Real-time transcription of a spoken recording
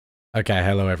Okay,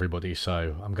 hello everybody.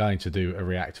 So I'm going to do a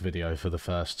React video for the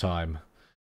first time.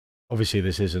 Obviously,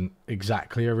 this isn't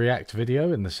exactly a React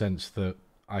video in the sense that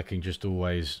I can just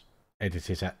always edit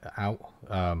it out.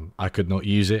 I could not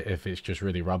use it if it's just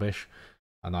really rubbish,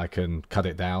 and I can cut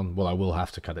it down. Well, I will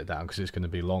have to cut it down because it's going to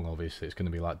be long, obviously. It's going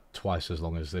to be like twice as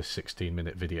long as this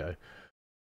 16-minute video.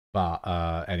 But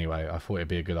anyway, I thought it'd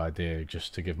be a good idea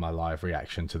just to give my live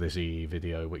reaction to this EE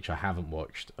video, which I haven't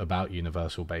watched, about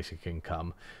universal basic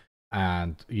income.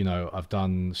 And I've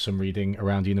done some reading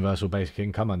around universal basic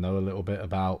income. I know a little bit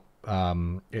about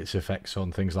its effects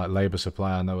on things like labor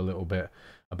supply. I know a little bit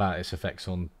about its effects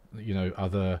on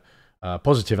other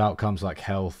positive outcomes like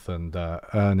health and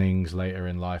earnings later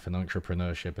in life and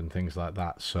entrepreneurship and things like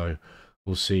that. So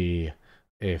we'll see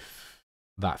if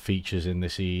that features in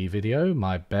this EE video.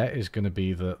 My bet is going to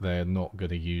be that they're not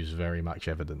going to use very much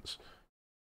evidence.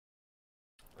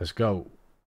 Let's go.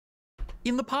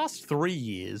 In the past 3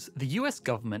 years, the US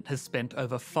government has spent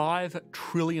over $5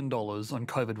 trillion on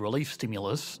COVID relief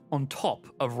stimulus on top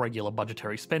of regular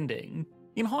budgetary spending.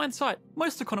 In hindsight,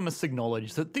 most economists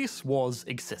acknowledge that this was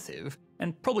excessive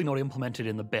and probably not implemented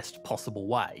in the best possible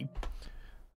way.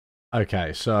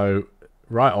 Okay, so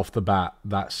right off the bat,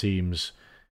 that seems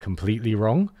completely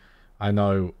wrong. I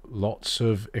know lots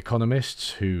of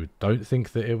economists who don't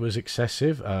think that it was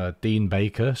excessive. Dean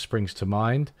Baker springs to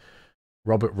mind.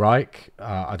 Robert Reich,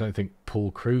 I don't think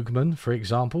Paul Krugman, for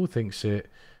example, thinks it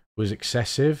was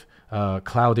excessive.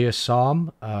 Claudia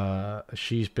Sahm,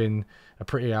 she's been a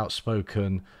pretty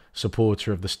outspoken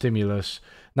supporter of the stimulus.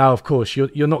 Now, of course,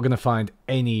 you're not going to find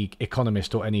any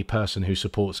economist or any person who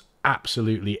supports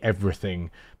absolutely everything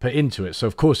put into it. So,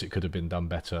 of course, it could have been done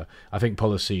better. I think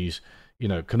policies,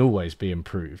 can always be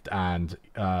improved. And,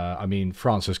 I mean,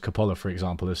 Frances Coppola, for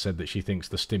example, has said that she thinks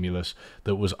the stimulus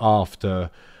that was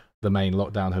after the main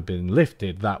lockdown had been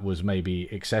lifted, that was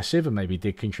maybe excessive and maybe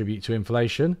did contribute to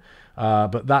inflation.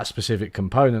 But that specific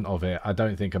component of it, I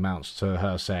don't think amounts to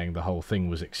her saying the whole thing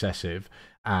was excessive.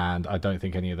 And I don't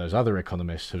think any of those other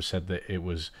economists have said that it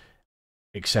was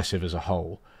excessive as a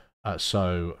whole.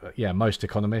 Yeah, most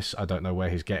economists, I don't know where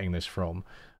he's getting this from.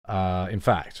 In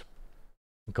fact,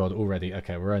 God, already,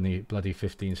 okay, we're only bloody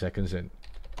 15 seconds in.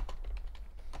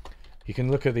 You can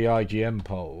look at the IGM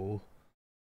poll.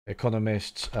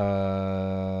 Economists,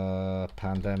 pandemic,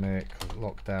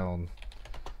 lockdown,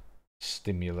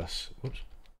 stimulus. Whoops.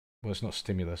 Well, it's not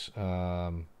stimulus.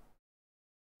 We'll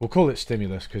call it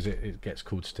stimulus because it gets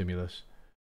called stimulus.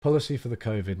 Policy for the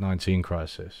COVID-19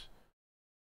 crisis.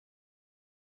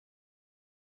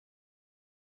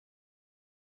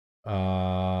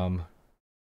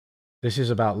 This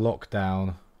is about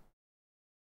lockdown.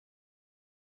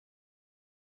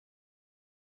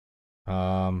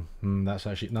 That's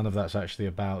actually, none of that's actually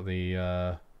about the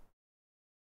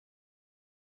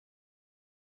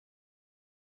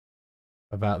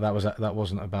that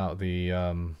wasn't about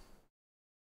the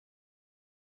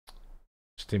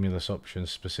stimulus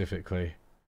options specifically.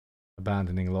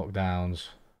 Abandoning lockdowns,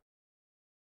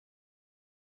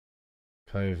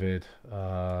 COVID,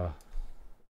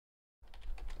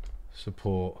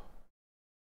 support.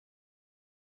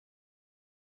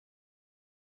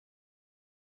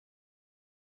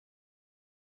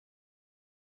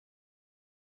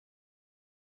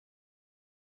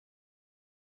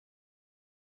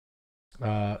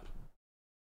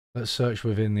 Let's search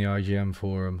within the IGM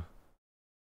forum.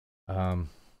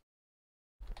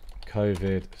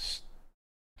 COVID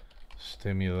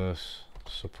stimulus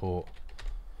support.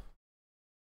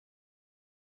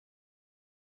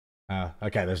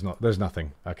 Okay, there's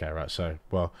nothing. Okay, right. So,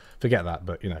 well, forget that.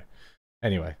 But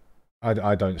anyway,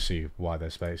 I don't see why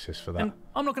there's basis for that. And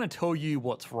I'm not going to tell you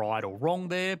what's right or wrong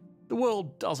there. The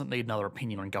world doesn't need another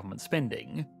opinion on government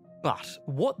spending. But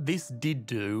what this did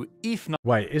do, if not...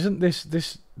 Wait, isn't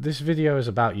this video is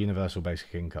about universal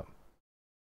basic income?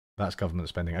 That's government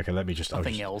spending. Okay, let me just...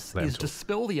 Nothing else is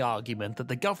dispel the argument that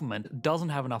the government doesn't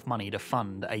have enough money to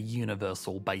fund a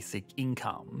universal basic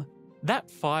income. That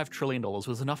 $5 trillion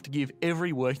was enough to give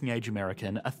every working-age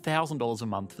American $1,000 a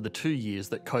month for the 2 years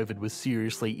that COVID was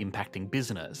seriously impacting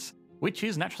business, which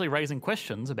is naturally raising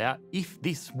questions about if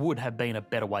this would have been a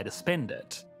better way to spend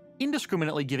it.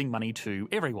 Indiscriminately giving money to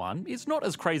everyone is not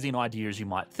as crazy an idea as you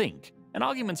might think, and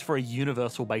arguments for a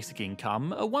universal basic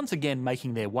income are once again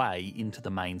making their way into the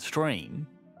mainstream.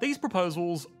 These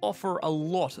proposals offer a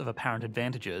lot of apparent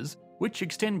advantages, which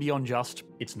extend beyond just,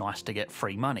 it's nice to get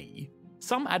free money.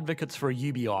 Some advocates for a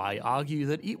UBI argue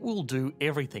that it will do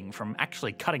everything from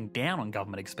actually cutting down on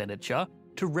government expenditure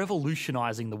to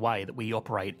revolutionising the way that we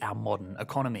operate our modern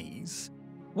economies.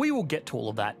 We will get to all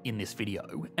of that in this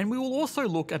video, and we will also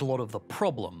look at a lot of the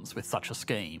problems with such a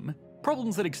scheme.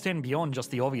 Problems that extend beyond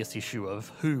just the obvious issue of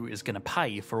who is going to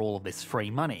pay for all of this free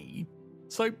money.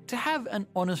 So, to have an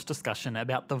honest discussion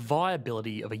about the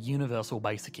viability of a universal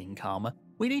basic income,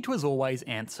 we need to, as always,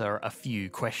 answer a few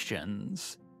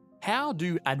questions. How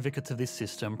do advocates of this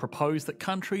system propose that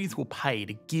countries will pay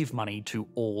to give money to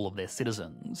all of their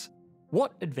citizens?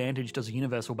 What advantage does a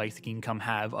universal basic income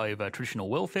have over traditional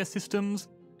welfare systems?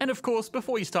 And of course,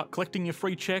 before you start collecting your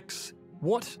free checks,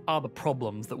 what are the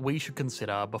problems that we should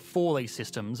consider before these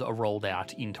systems are rolled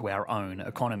out into our own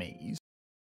economies?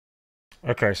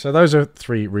 Okay, so those are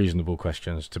three reasonable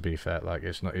questions. To be fair, like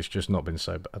it's just not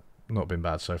been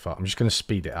bad so far. I'm just going to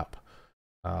speed it up.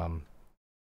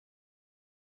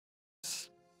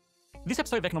 This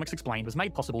episode of Economics Explained was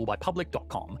made possible by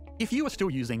Public.com. If you are still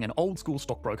using an old school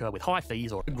stockbroker with high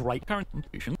fees or a great current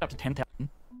institution up to $10,000,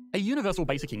 a universal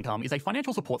basic income is a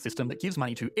financial support system that gives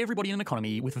money to everybody in an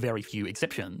economy with very few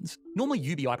exceptions. Normally,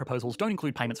 UBI proposals don't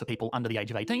include payments for people under the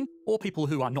age of 18 or people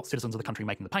who are not citizens of the country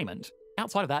making the payment.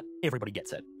 Outside of that, everybody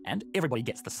gets it, and everybody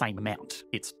gets the same amount.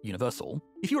 It's universal.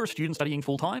 If you're a student studying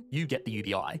full-time, you get the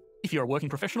UBI. If you're a working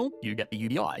professional, you get the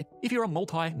UBI. If you're a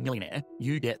multi-millionaire,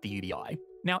 you get the UBI.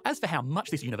 Now, as for how much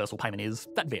this universal payment is,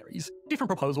 that varies. Different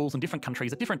proposals in different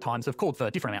countries at different times have called for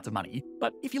different amounts of money.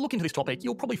 But if you look into this topic,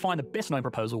 you'll probably find the best-known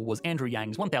proposal was Andrew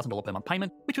Yang's $1,000 per month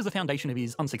payment, which was the foundation of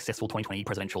his unsuccessful 2020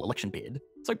 presidential election bid.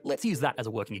 So let's use that as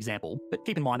a working example, but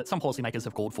keep in mind that some policymakers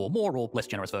have called for more or less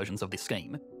generous versions of this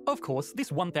scheme. Of course, this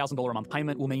 $1,000 a month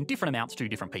payment will mean different amounts to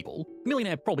different people. The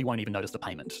millionaire probably won't even notice the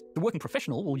payment. The working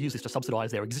professional will use this to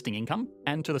subsidise their existing income,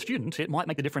 and to the student, it might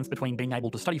make the difference between being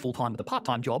able to study full-time with a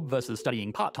part-time job versus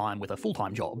studying part-time with a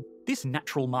full-time job. This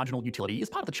natural marginal utility is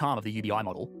part of the charm of the UBI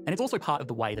model, and it's also part of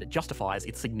the way that it justifies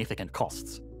its significant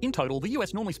costs. In total, the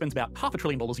US normally spends about $500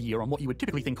 billion a year on what you would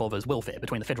typically think of as welfare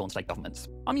between the federal and state governments.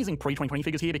 I'm using pre-2020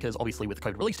 figures here because obviously with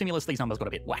COVID relief stimulus, these numbers got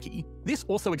a bit wacky. This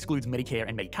also excludes Medicare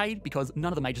and Medicaid because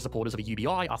none of the major supporters of a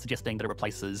UBI are suggesting that it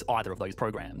replaces either of those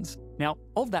programs. Now,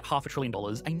 of that $500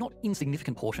 billion, a not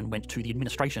insignificant portion went to the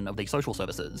administration of these social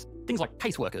services. Things like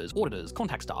caseworkers, auditors,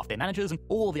 contact staff, their managers, and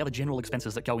all the other general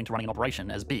expenses that go into running an operation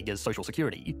as big as Social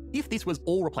Security. If this was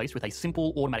all replaced with a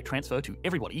simple automatic transfer to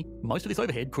everybody, most of this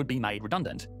overhead could be made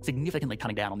redundant, significantly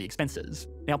cutting down on the expenses.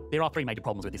 Now, there are three major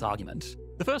problems with this argument.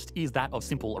 The first is that of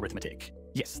simple arithmetic.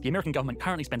 Yes, the American government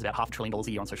currently spends about $500 billion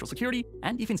a year on Social Security,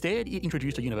 and if instead it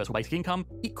introduced a universal basic income,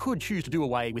 it could choose to do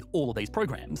away with all of these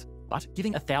programs. But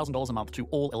giving $1,000 a month to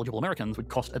all eligible Americans would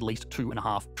cost at least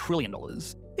 $2.5 trillion.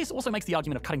 This also makes the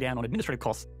argument of cutting down on administrative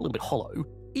costs a little bit hollow.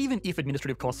 Even if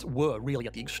administrative costs were really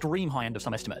at the extreme high end of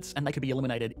some estimates, and they could be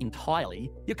eliminated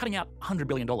entirely, you're cutting out $100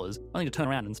 billion, only to turn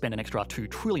around and spend an extra $2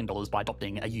 trillion by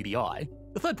adopting a UBI.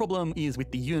 The third problem is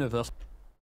with the universal...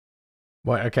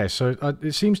 Right, okay, so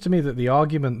it seems to me that the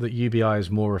argument that UBI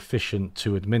is more efficient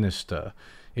to administer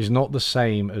is not the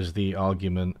same as the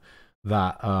argument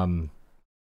that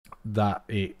that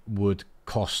it would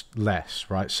cost less,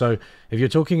 right? So if you're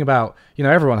talking about,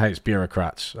 everyone hates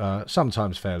bureaucrats,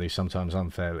 sometimes fairly, sometimes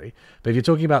unfairly, but if you're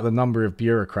talking about the number of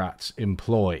bureaucrats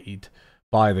employed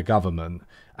by the government,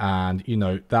 and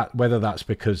that whether that's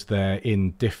because they're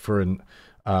in different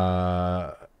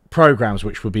programs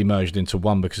which would be merged into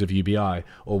one because of UBI,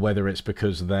 or whether it's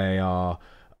because they are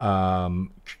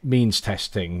means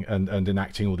testing and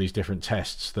enacting all these different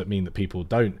tests that mean that people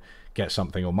don't get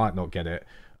something or might not get it,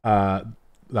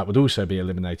 that would also be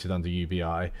eliminated under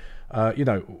UBI.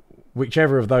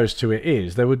 Whichever of those two it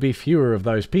is, there would be fewer of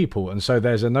those people, and so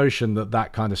there's a notion that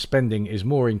that kind of spending is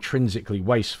more intrinsically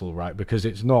wasteful, right? Because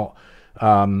it's not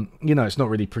it's not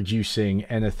really producing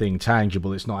anything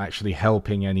tangible. It's not actually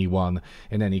helping anyone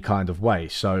in any kind of way.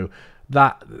 So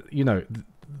that,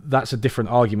 that's a different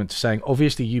argument to saying,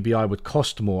 obviously UBI would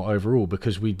cost more overall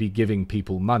because we'd be giving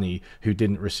people money who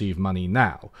didn't receive money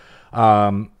now.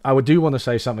 I do want to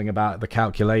say something about the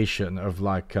calculation of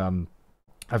I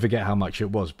forget how much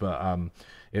it was, but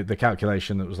the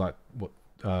calculation that was like,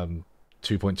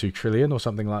 2.2 trillion or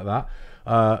something like that.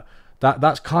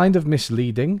 That's kind of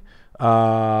misleading.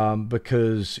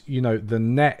 Because the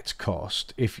net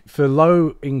cost, if for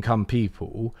low income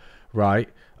people, right,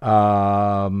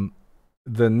 the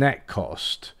net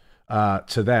cost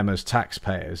to them as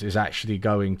taxpayers is actually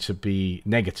going to be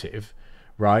negative,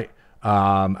 right?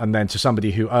 And then to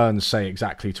somebody who earns, say,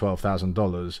 exactly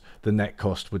 $12,000, the net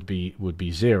cost would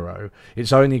be zero.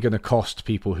 It's only going to cost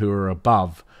people who are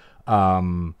above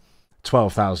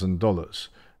 $12,000.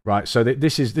 right? So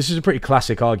this is a pretty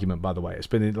classic argument, by the way. It's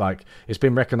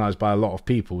been recognized by a lot of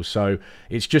people. So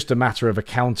it's just a matter of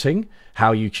accounting,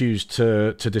 how you choose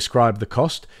to describe the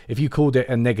cost. If you called it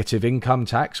a negative income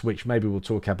tax, which maybe we'll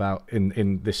talk about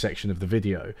in this section of the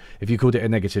video, if you called it a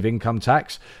negative income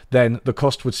tax, then the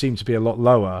cost would seem to be a lot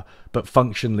lower, but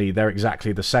functionally they're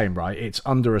exactly the same, right? It's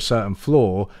under a certain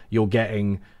floor, you're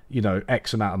getting, you know,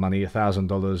 X amount of money,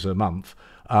 $1,000 a month,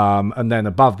 and then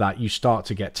above that you start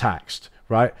to get taxed,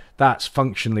 right? That's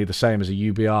functionally the same as a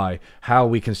UBI. How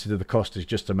we consider the cost is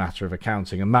just a matter of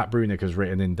accounting. And Matt Brunick has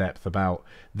written in depth about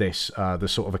this, the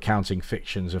sort of accounting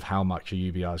fictions of how much a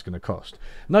UBI is going to cost.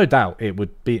 No doubt it would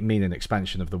mean an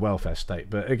expansion of the welfare state.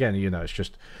 But again, you know, it's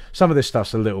just some of this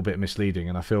stuff's a little bit misleading.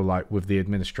 And I feel like with the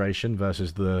administration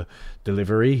versus the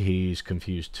delivery, he's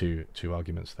confused two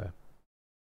arguments there.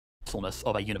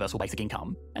 Of a universal basic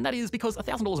income, and that is because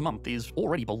 $1,000 a month is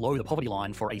already below the poverty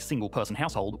line for a single person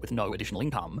household with no additional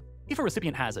income. If a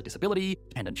recipient has a disability,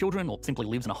 dependent children, or simply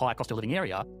lives in a high cost of living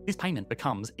area, this payment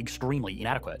becomes extremely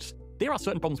inadequate. There are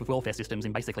certain problems with welfare systems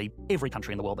in basically every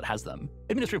country in the world that has them.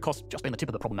 Administrative costs just being the tip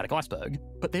of the problematic iceberg,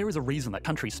 but there is a reason that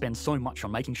countries spend so much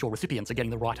on making sure recipients are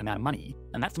getting the right amount of money,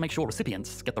 and that's to make sure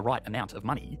recipients get the right amount of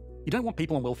money. You don't want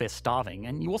people on welfare starving,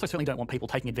 and you also certainly don't want people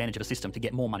taking advantage of a system to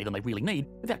get more money than they really need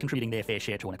without contributing their fair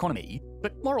share to an economy.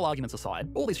 But moral arguments aside,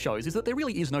 all this shows is that there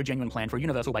really is no genuine plan for a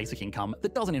universal basic income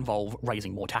that doesn't involve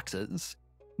raising more taxes.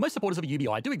 Most supporters of a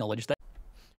UBI do acknowledge that.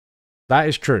 That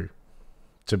is true,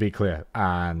 to be clear,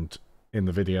 and in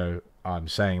the video I'm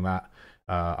saying that.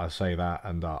 I say that,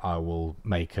 and I will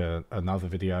make another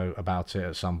video about it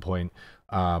at some point,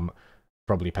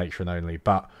 probably Patreon only,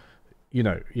 but you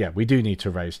know, yeah, we do need to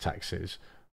raise taxes.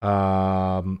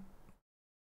 I've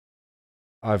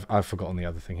forgotten the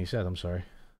other thing he said. I'm sorry.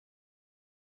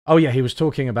 Oh yeah, he was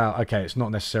talking about, okay, it's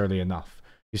not necessarily enough.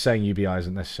 He's saying UBI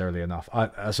isn't necessarily enough.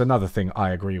 That's another thing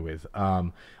I agree with.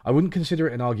 I wouldn't consider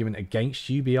it an argument against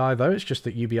UBI though. It's just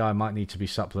that UBI might need to be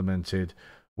supplemented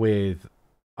with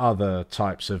other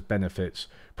types of benefits,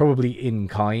 probably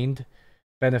in-kind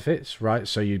benefits, right?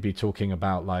 So you'd be talking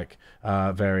about like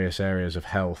various areas of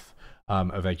health,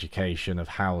 of education, of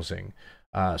housing.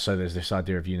 So there's this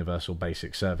idea of universal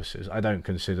basic services. I don't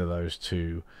consider those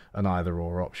two an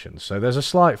either-or option. So there's a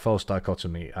slight false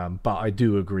dichotomy, but I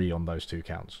do agree on those two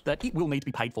counts. That it will need to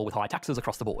be paid for with high taxes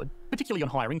across the board, particularly on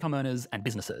higher income earners and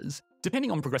businesses.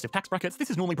 Depending on progressive tax brackets, this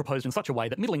is normally proposed in such a way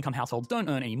that middle-income households don't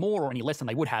earn any more or any less than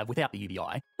they would have without the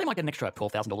UBI. They might get an extra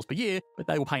 $12,000 per year, but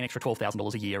they will pay an extra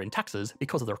 $12,000 a year in taxes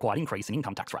because of the required increase in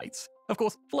income tax rates. Of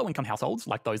course, for low-income households,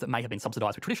 like those that may have been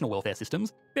subsidised with traditional welfare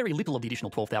systems, very little of the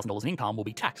additional $12,000 in income will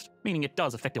be taxed, meaning it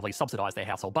does effectively subsidise their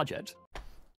household budget.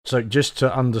 So just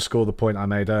to underscore the point I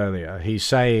made earlier, he's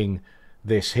saying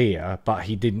this here, but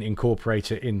he didn't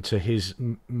incorporate it into his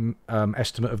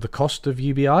estimate of the cost of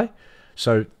UBI.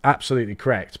 So absolutely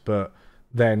correct, but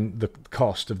then the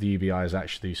cost of the UBI is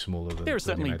actually smaller than. There is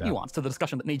certainly nuance to the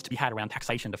discussion that needs to be had around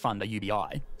taxation to fund a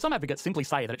UBI. Some advocates simply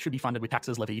say that it should be funded with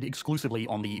taxes levied exclusively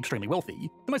on the extremely wealthy.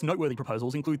 The most noteworthy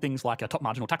proposals include things like a top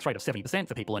marginal tax rate of 70%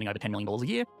 for people earning over $10 million a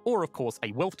year, or of course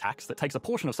a wealth tax that takes a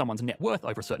portion of someone's net worth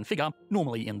over a certain figure,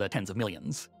 normally in the tens of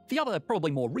millions. The other,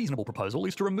 probably more reasonable proposal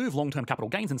is to remove long-term capital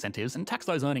gains incentives and tax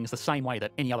those earnings the same way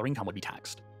that any other income would be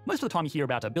taxed. Most of the time you hear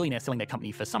about a billionaire selling their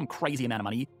company for some crazy amount of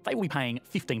money, they will be paying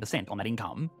 15% on that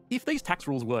income. If these tax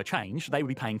rules were changed, they would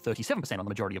be paying 37% on the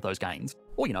majority of those gains.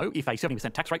 Or, you know, if a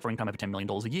 70% tax rate for income over $10 million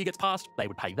a year gets passed, they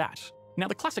would pay that. Now,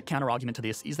 the classic counter-argument to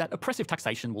this is that oppressive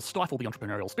taxation will stifle the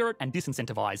entrepreneurial spirit and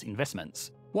disincentivize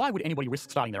investments. Why would anybody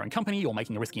risk starting their own company or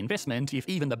making a risky investment if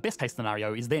even the best-case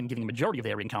scenario is them giving the majority of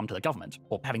their income to the government,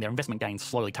 or having their investment gains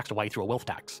slowly taxed away through a wealth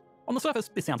tax? On the surface,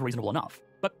 this sounds reasonable enough,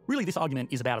 but really this argument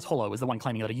is about as hollow as the one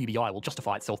claiming that a UBI will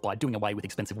justify itself by doing away with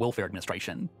expensive welfare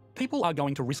administration. People are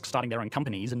going to risk starting their own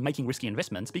companies and making risky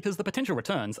investments because the potential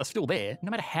returns are still there,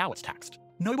 no matter how it's taxed.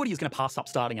 Nobody is going to pass up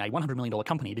starting a $100 million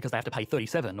company because they have to pay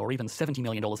 $37 or even $70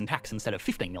 million in tax instead of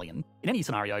 $15 million. In any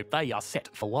scenario, they are set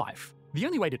for life. The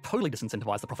only way to totally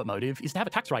disincentivize the profit motive is to have a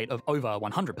tax rate of over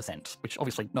 100%, which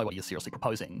obviously nobody is seriously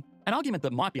proposing. An argument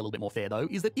that might be a little bit more fair, though,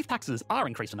 is that if taxes are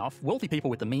increased enough, wealthy people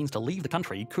with the means to leave the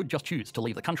country could just choose to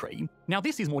leave the country. Now,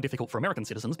 this is more difficult for American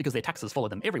citizens because their taxes follow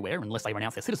them everywhere unless they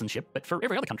renounce their citizenship, but for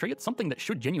every other country, it's something that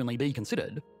should genuinely be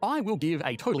considered. I will give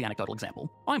a totally anecdotal example.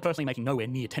 I'm personally making nowhere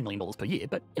near $10 million per year,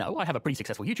 but, you know, I have a pretty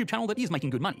successful YouTube channel that is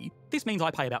making good money. This means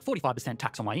I pay about 45%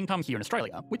 tax on my income here in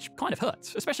Australia, which kind of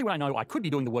hurts, especially when I know I could be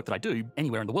doing the work that I do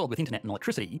anywhere in the world with internet and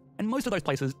electricity, and most of those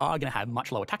places are going to have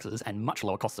much lower taxes and much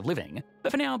lower costs of living.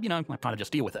 But for now, you know, I kind of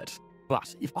just deal with it.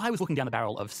 But if I was looking down the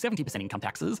barrel of 70% income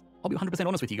taxes, I'll be 100%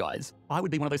 honest with you guys. I would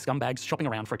be one of those scumbags shopping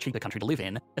around for a cheaper country to live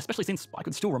in, especially since I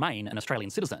could still remain an Australian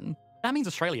citizen. That means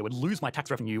Australia would lose my tax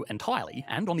revenue entirely,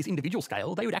 and on this individual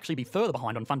scale, they would actually be further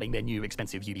behind on funding their new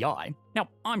expensive UBI. Now,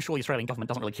 I'm sure the Australian government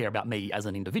doesn't really care about me as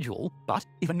an individual, but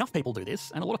if enough people do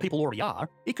this, and a lot of people already are,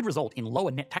 it could result in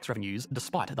lower net tax revenues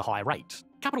despite the high rate.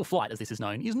 Capital flight, as this is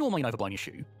known, is normally an overblown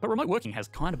issue, but remote working has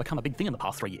kind of become a big thing in the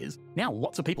past 3 years. Now,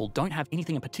 lots of people don't have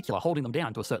anything in particular holding them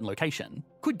down to a certain location.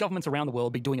 Could governments around the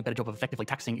world be doing a better job of effectively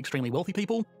taxing extremely wealthy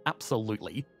people?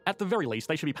 Absolutely. At the very least,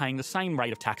 they should be paying the same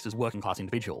rate of tax as working class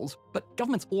individuals. But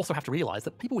governments also have to realise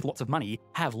that people with lots of money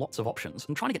have lots of options,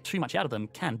 and trying to get too much out of them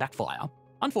can backfire.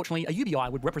 Unfortunately, a UBI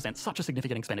would represent such a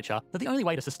significant expenditure that the only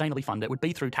way to sustainably fund it would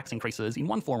be through tax increases in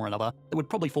one form or another that would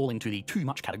probably fall into the too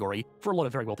much category for a lot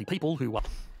of very wealthy people who are...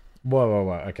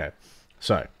 Whoa, okay.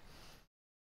 So,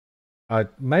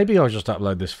 maybe I'll just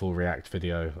upload this full React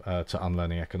video to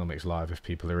Unlearning Economics Live if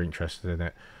people are interested in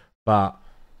it. But,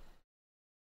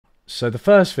 so the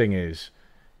first thing is,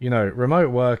 remote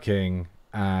working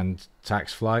and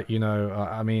tax flight,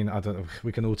 I mean, I don't know,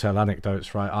 we can all tell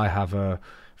anecdotes, right? I have a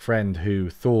friend who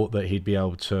thought that he'd be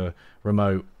able to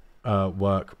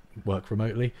work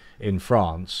remotely in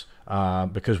France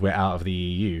because we're out of the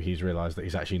EU. He's realized that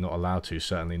he's actually not allowed to,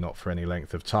 certainly not for any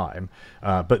length of time.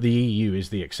 But the EU is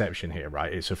the exception here,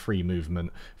 right? It's a free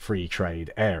movement, free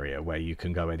trade area where you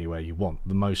can go anywhere you want.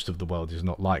 The most of the world is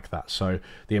not like that. So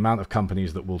the amount of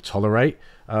companies that will tolerate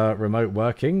remote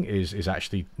working is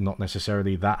actually not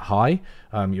necessarily that high.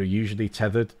 You're usually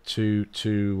tethered to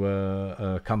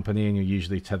a company, and you're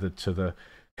usually tethered to the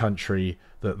country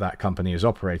that company is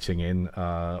operating in,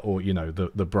 or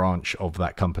the branch of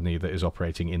that company that is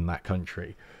operating in that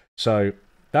country. So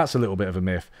that's a little bit of a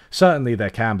myth. Certainly there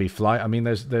can be flight. I mean,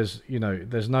 there's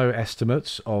no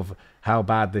estimates of how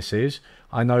bad this is.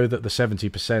 I know that the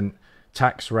 70%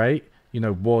 tax rate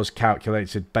was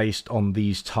calculated based on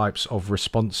these types of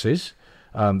responses,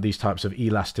 these types of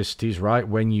elasticities, right?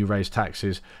 When you raise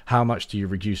taxes, how much do you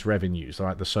reduce revenues,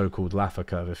 right? The so-called Laffer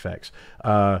curve effects.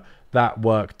 That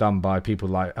work done by people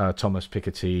like Thomas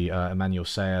Piketty, Emmanuel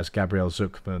Sayers, Gabriel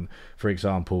Zuckman, for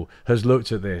example, has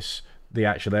looked at this, the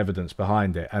actual evidence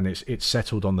behind it, and it's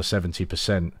settled on the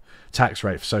 70% tax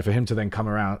rate. So for him to then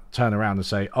turn around and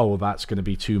say, oh, well, that's going to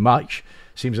be too much,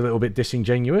 seems a little bit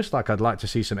disingenuous. Like, I'd like to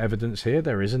see some evidence here.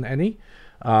 There isn't any.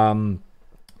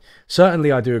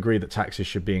 Certainly, I do agree that taxes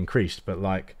should be increased, but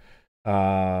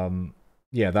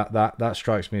yeah, that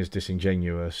strikes me as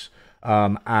disingenuous.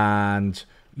 And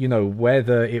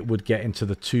whether it would get into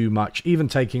the too much, even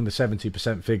taking the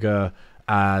 70% figure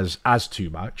as too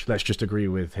much, let's just agree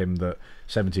with him that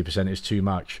 70% is too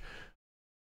much.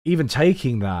 Even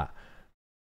taking that,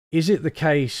 is it the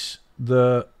case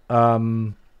that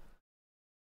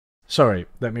sorry,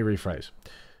 let me rephrase.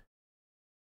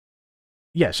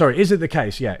 Yeah, sorry, is it the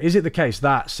case? Yeah, is it the case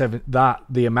that that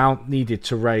the amount needed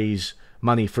to raise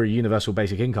money for a universal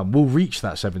basic income will reach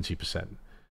that 70%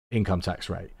 income tax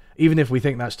rate, even if we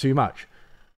think that's too much?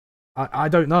 I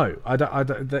don't know.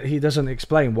 He doesn't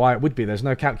explain why it would be. There's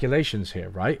no calculations here,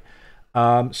 right?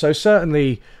 So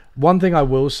certainly, one thing I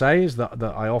will say is that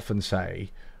I often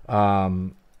say,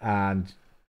 and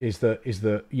is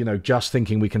that just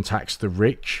thinking we can tax the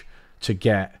rich to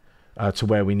get to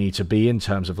where we need to be in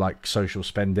terms of like social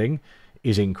spending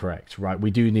is incorrect, right?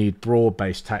 We do need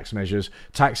broad-based tax measures,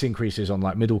 tax increases on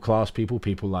like middle-class people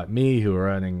like me who are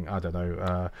earning, I don't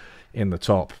know, in the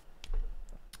top,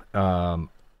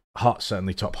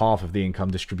 certainly top half of the income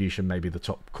distribution, maybe the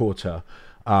top quarter.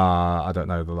 I don't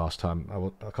know the last time,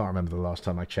 I can't remember the last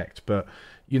time I checked, but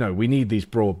we need these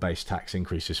broad-based tax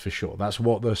increases for sure. That's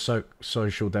what the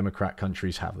social democrat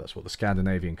countries have. That's what the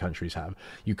Scandinavian countries have.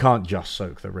 You can't just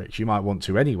soak the rich. You might want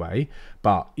to anyway,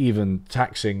 but even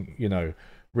taxing,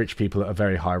 rich people at a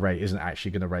very high rate isn't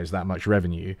actually going to raise that much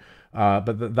revenue.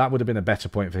 But that would have been a better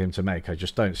point for him to make. I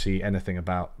just don't see anything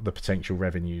about the potential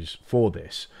revenues for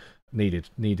this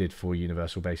needed for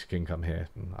universal basic income here.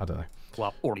 I don't know.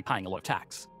 Well, already paying a lot of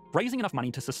tax. Raising enough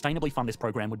money to sustainably fund this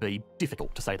program would be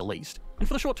difficult, to say the least. And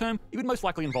for the short term, it would most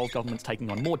likely involve governments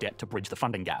taking on more debt to bridge the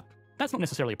funding gap. That's not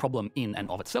necessarily a problem in and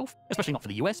of itself, especially not for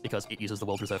the US because it uses the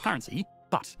world's reserve currency.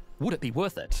 But would it be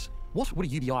worth it? What would a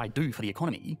UBI do for the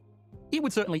economy? It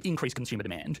would certainly increase consumer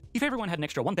demand. If everyone had an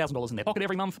extra $1,000 in their pocket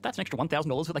every month, that's an extra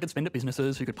 $1,000 that they could spend at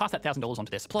businesses who could pass that $1,000 on to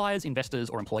their suppliers, investors,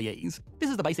 or employees. This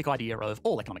is the basic idea of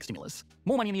all economic stimulus.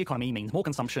 More money in the economy means more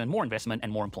consumption, more investment,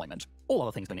 and more employment. All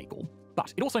other things being equal.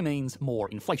 But it also means more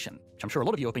inflation, which I'm sure a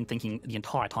lot of you have been thinking the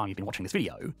entire time you've been watching this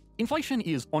video. Inflation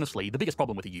is honestly the biggest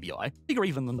problem with the UBI, bigger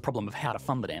even than the problem of how to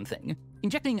fund the damn thing.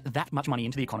 Injecting that much money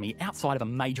into the economy outside of a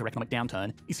major economic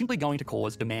downturn is simply going to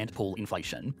cause demand pull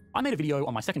inflation. I made a video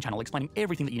on my second channel explaining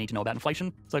everything that you need to know about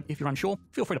inflation, so if you're unsure,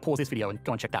 feel free to pause this video and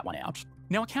go and check that one out.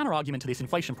 Now, a counter-argument to this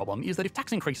inflation problem is that if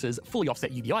tax increases fully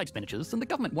offset UBI expenditures, then the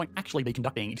government won't actually be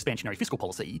conducting expansionary fiscal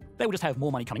policy. They will just have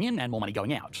more money coming in and more money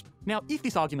going out. Now, if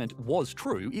this argument was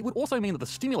true, it would also mean that the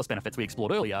stimulus benefits we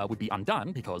explored earlier would be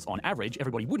undone because, on average,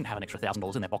 everybody wouldn't have an extra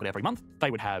 $1,000 in their pocket every month.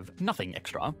 They would have nothing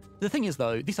extra. The thing is,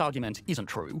 though, this argument isn't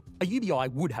true. A UBI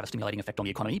would have a stimulating effect on the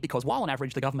economy because while on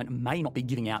average the government may not be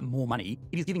giving out more money,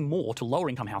 it is giving more to lower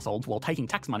income households while taking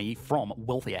tax money from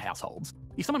wealthier households.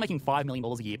 If someone making $5 million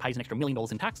a year pays an extra $1 million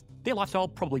in tax, their lifestyle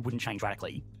probably wouldn't change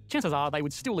radically. Chances are they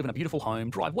would still live in a beautiful home,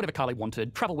 drive whatever car they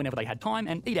wanted, travel whenever they had time,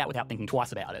 and eat out without thinking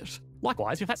twice about it.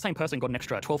 Likewise, if that same person got an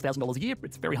extra $12,000 a year,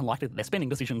 it's very unlikely that their spending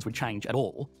decisions would change at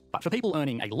all. But for people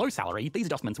earning a low salary, these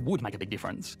adjustments would make a big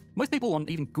difference. Most people on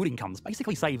even good incomes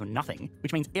basically save nothing,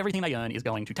 which means everything they earn is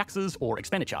going to taxes or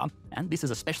expenditure, and this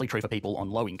is especially true for people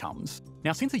on low incomes.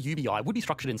 Now, since a UBI would be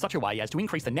structured in such a way as to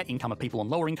increase the net income of people on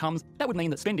lower incomes, that would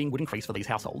mean that spending would increase for these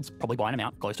households, probably by an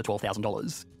amount close to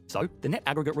 $12,000. So, the net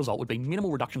aggregate result would be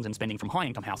minimal reductions in spending from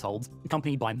high-income households,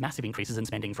 accompanied by massive increases in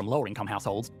spending from lower-income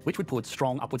households, which would put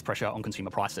strong upwards pressure on consumer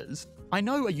prices. I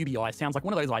know a UBI sounds like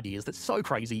one of those ideas that's so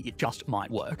crazy it just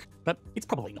might work, but it's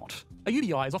probably not. A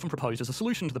UBI is often proposed as a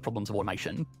solution to the problems of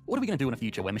automation. What are we going to do in a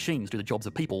future where machines do the jobs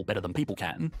of people better than people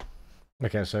can?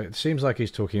 Okay, so it seems like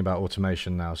he's talking about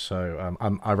automation now, so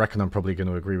I reckon I'm probably going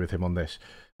to agree with him on this.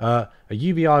 A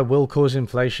UBI will cause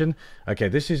inflation. Okay,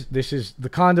 this is the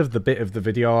kind of the bit of the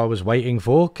video I was waiting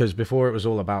for, because before it was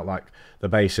all about like the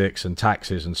basics and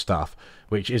taxes and stuff,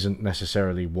 which isn't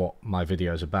necessarily what my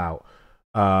video is about.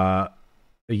 A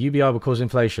UBI will cause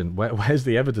inflation. Where's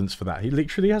the evidence for that? He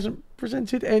literally hasn't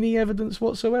presented any evidence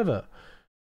whatsoever.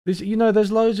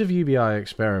 There's loads of UBI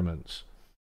experiments.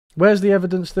 Where's the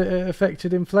evidence that it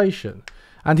affected inflation?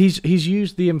 And he's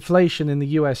used the inflation in the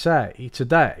USA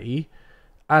today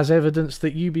as evidence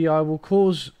that UBI will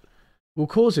cause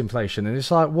inflation. And it's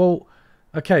like, well,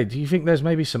 okay, do you think there's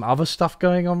maybe some other stuff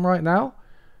going on right now?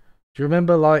 Do you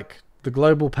remember like the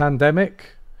global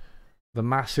pandemic, the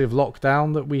massive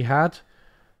lockdown that we had,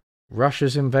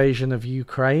 Russia's invasion of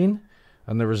Ukraine,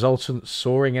 and the resultant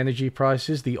soaring energy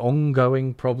prices, the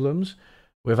ongoing problems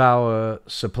with our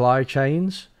supply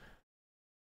chains?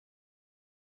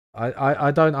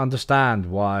 I don't understand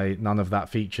why none of that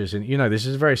features in... this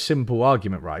is a very simple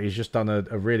argument, right? He's just done a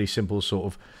really simple sort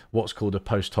of what's called a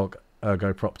post hoc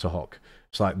ergo propter hoc.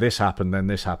 It's like this happened, then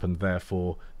this happened,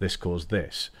 therefore this caused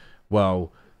this.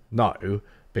 Well, no,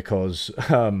 because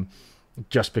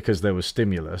just because there was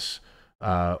stimulus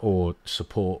or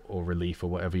support or relief or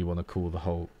whatever you want to call the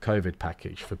whole COVID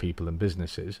package for people and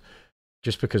businesses,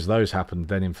 just because those happened,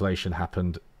 then inflation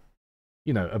happened,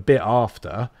 a bit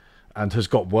after... and has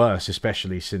got worse,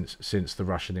 especially since the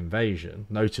Russian invasion,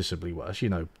 noticeably worse,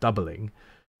 doubling,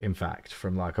 in fact,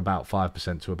 from like about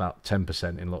 5% to about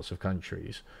 10% in lots of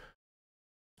countries.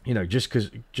 Just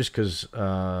because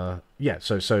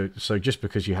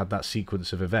you had that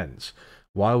sequence of events,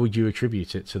 why would you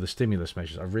attribute it to the stimulus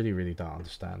measures? I really, really don't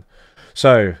understand.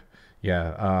 So,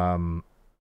 yeah,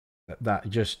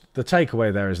 the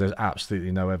takeaway there is there's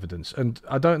absolutely no evidence. And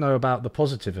I don't know about the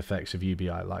positive effects of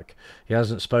UBI. Like, he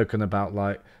hasn't spoken about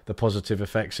like the positive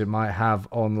effects it might have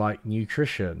on like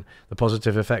nutrition, the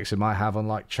positive effects it might have on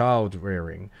like child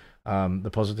rearing, the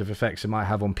positive effects it might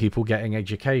have on people getting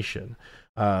education,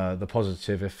 the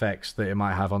positive effects that it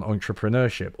might have on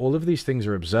entrepreneurship. All of these things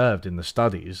are observed in the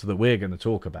studies that we're going to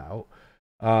talk about.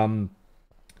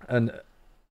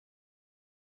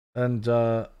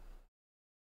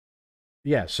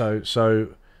 Yeah, so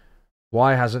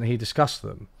why hasn't he discussed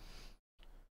them?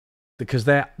 Because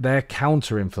they're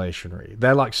counter-inflationary.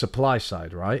 They're like supply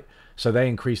side, right? So they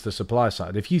increase the supply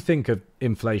side. If you think of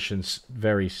inflation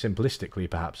very simplistically,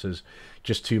 perhaps, as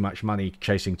just too much money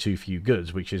chasing too few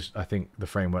goods, which is, I think, the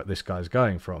framework this guy's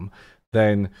going from,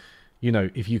 then,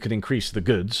 if you could increase the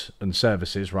goods and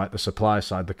services, right, the supply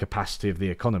side, the capacity of the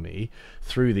economy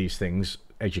through these things,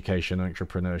 education,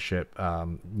 entrepreneurship,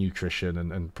 nutrition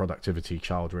and productivity,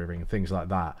 child rearing, things like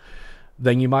that,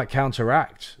 then you might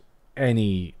counteract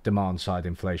any demand side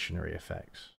inflationary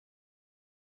effects.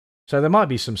 So there might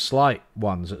be some slight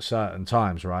ones at certain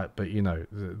times, right? But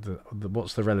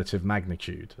what's the relative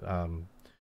magnitude?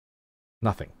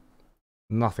 Nothing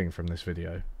from this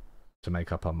video to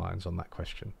make up our minds on that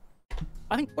question.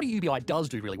 I think what a UBI does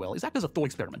do really well is act as a thought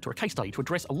experiment or a case study to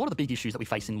address a lot of the big issues that we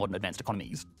face in modern advanced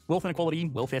economies. Wealth inequality,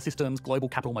 welfare systems, global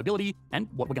capital mobility, and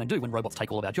what we're going to do when robots take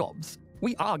all of our jobs.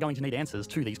 We are going to need answers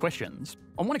to these questions.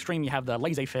 On one extreme, you have the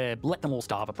laissez-faire, let them all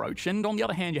starve approach, and on the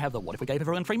other hand, you have the what if we gave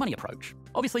everyone free money approach.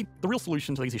 Obviously, the real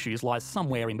solution to these issues lies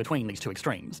somewhere in between these two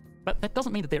extremes. But that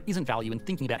doesn't mean that there isn't value in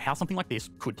thinking about how something like this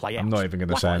could play out. I'm not even going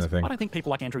to say anything. I don't think people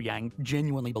like Andrew Yang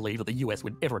genuinely believe that the US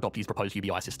would ever adopt his proposed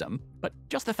UBI system. But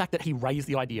just the fact that he raised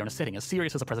the idea in a setting as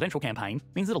serious as a presidential campaign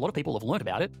means that a lot of people have learned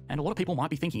about it, and a lot of people might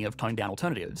be thinking of toned-down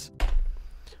alternatives.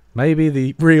 Maybe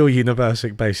the real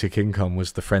universal basic income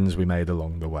was the friends we made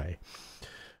along the way.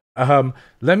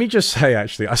 Let me just say,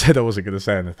 actually, I said I wasn't going to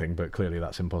say anything, but clearly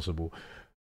that's impossible.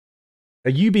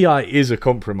 A UBI is a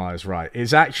compromise, right?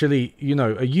 It's actually, you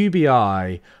know, a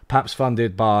UBI perhaps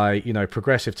funded by, you know,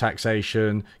 progressive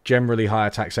taxation, generally higher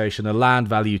taxation. A land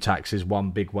value tax is one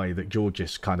big way that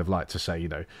Georgists kind of like to say, you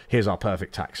know, here's our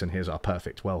perfect tax and here's our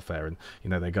perfect welfare, and you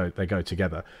know they go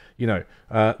together. You know,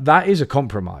 that is a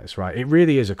compromise, right? It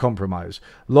really is a compromise.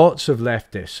 Lots of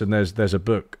leftists, and there's a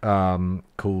book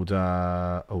called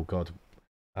oh god,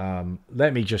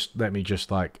 let me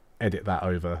just like edit that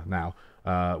over now.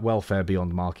 Welfare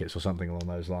Beyond Markets or something along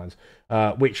those lines,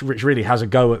 which really has a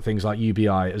go at things like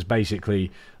UBI as basically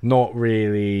not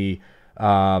really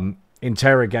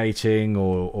interrogating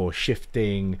or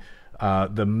shifting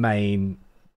the main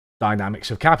dynamics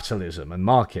of capitalism and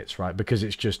markets, right? Because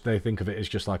it's just, they think of it as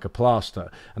just like a plaster,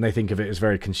 and they think of it as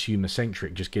very consumer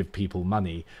centric, just give people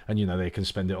money and, you know, they can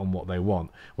spend it on what they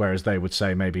want. Whereas they would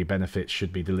say maybe benefits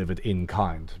should be delivered in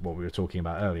kind, what we were talking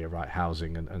about earlier, right?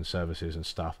 Housing and services and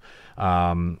stuff.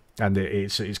 And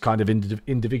it's kind of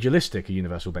individualistic, a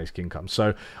universal basic income.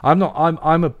 So I'm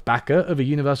a backer of a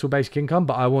universal basic income,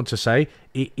 but I want to say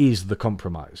it is the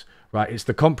compromise, right? It's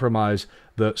the compromise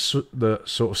that sort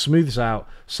of smooths out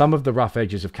some of the rough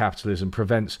edges of capitalism,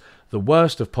 prevents the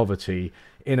worst of poverty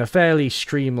in a fairly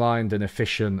streamlined and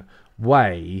efficient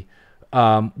way,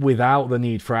 without the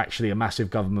need for actually a massive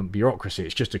government bureaucracy.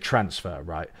 It's just a transfer,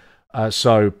 right?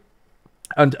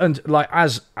 And like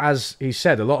as he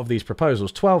said, a lot of these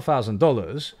proposals,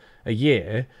 $12,000 a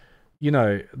year, you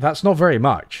know, that's not very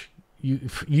much.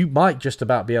 You might just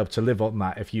about be able to live on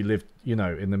that if you lived, you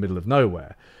know, in the middle of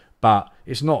nowhere, but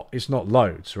it's not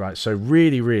loads, right? So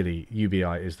really,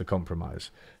 UBI is the compromise.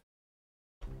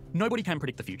 Nobody can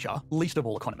predict the future, least of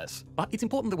all economists. But it's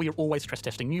important that we are always stress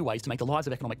testing new ways to make the lives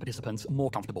of economic participants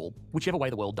more comfortable, whichever way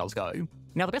the world does go.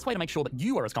 Now, the best way to make sure that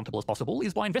you are as comfortable as possible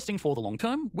is by investing for the long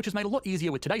term, which is made a lot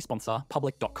easier with today's sponsor,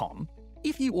 Public.com.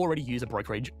 If you already use a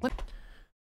brokerage...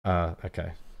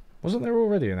 Okay. Wasn't there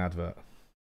already an advert?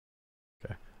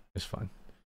 Okay, it's fine.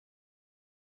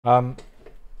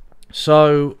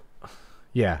 So,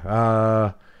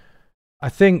 yeah, I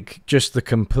think just the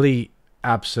complete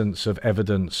absence of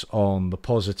evidence on the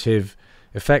positive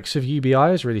effects of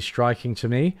UBI is really striking to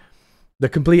me. The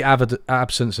complete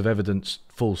absence of evidence,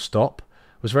 full stop,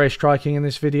 was very striking in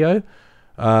this video.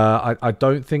 I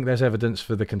don't think there's evidence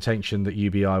for the contention that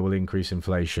UBI will increase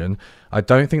inflation. I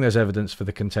don't think there's evidence for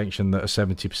the contention that a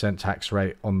 70% tax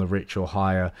rate on the rich or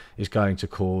higher is going to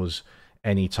cause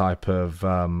any type of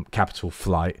capital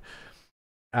flight.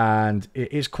 And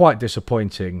it's quite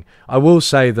disappointing. I will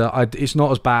say that it's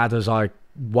not as bad as I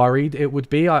worried it would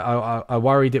be. I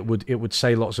worried it would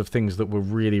say lots of things that were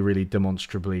really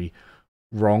demonstrably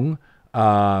wrong.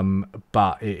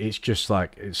 But it's just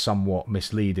like, it's somewhat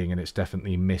misleading, and it's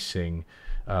definitely missing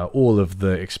all of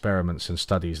the experiments and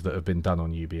studies that have been done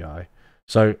on UBI.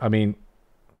 So, I mean,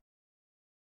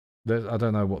 I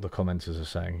don't know what the commenters are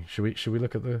saying. Should we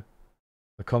look at the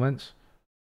comments?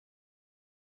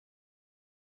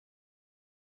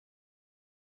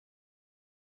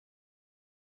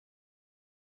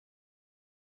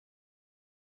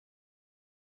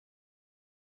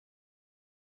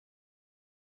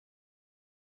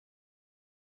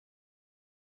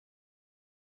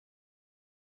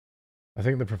 I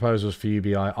think the proposals for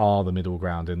UBI are the middle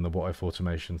ground in the what if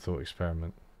automation thought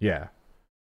experiment. Yeah.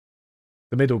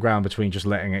 The middle ground between just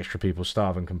letting extra people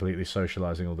starve and completely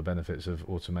socializing all the benefits of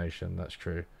automation. That's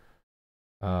true.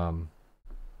 Yeah,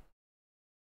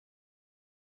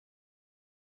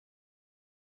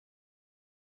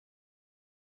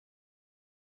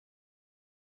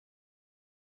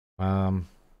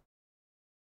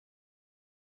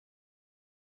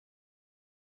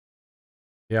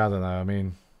 I don't know. I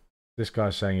mean, this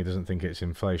guy's saying he doesn't think it's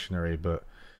inflationary, but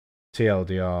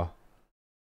TLDR.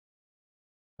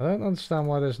 I don't understand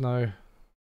why there's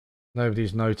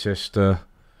nobody's noticed the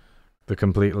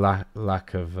complete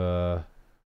lack of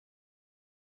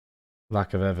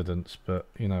evidence, but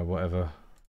you know, whatever.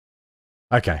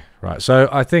 Okay, right. So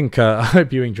I think I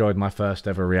hope you enjoyed my first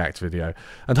ever React video,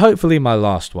 and hopefully my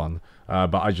last one.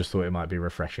 But I just thought it might be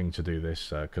refreshing to do this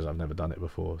because I've never done it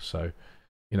before. So,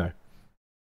 you know,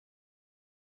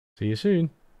 see you soon.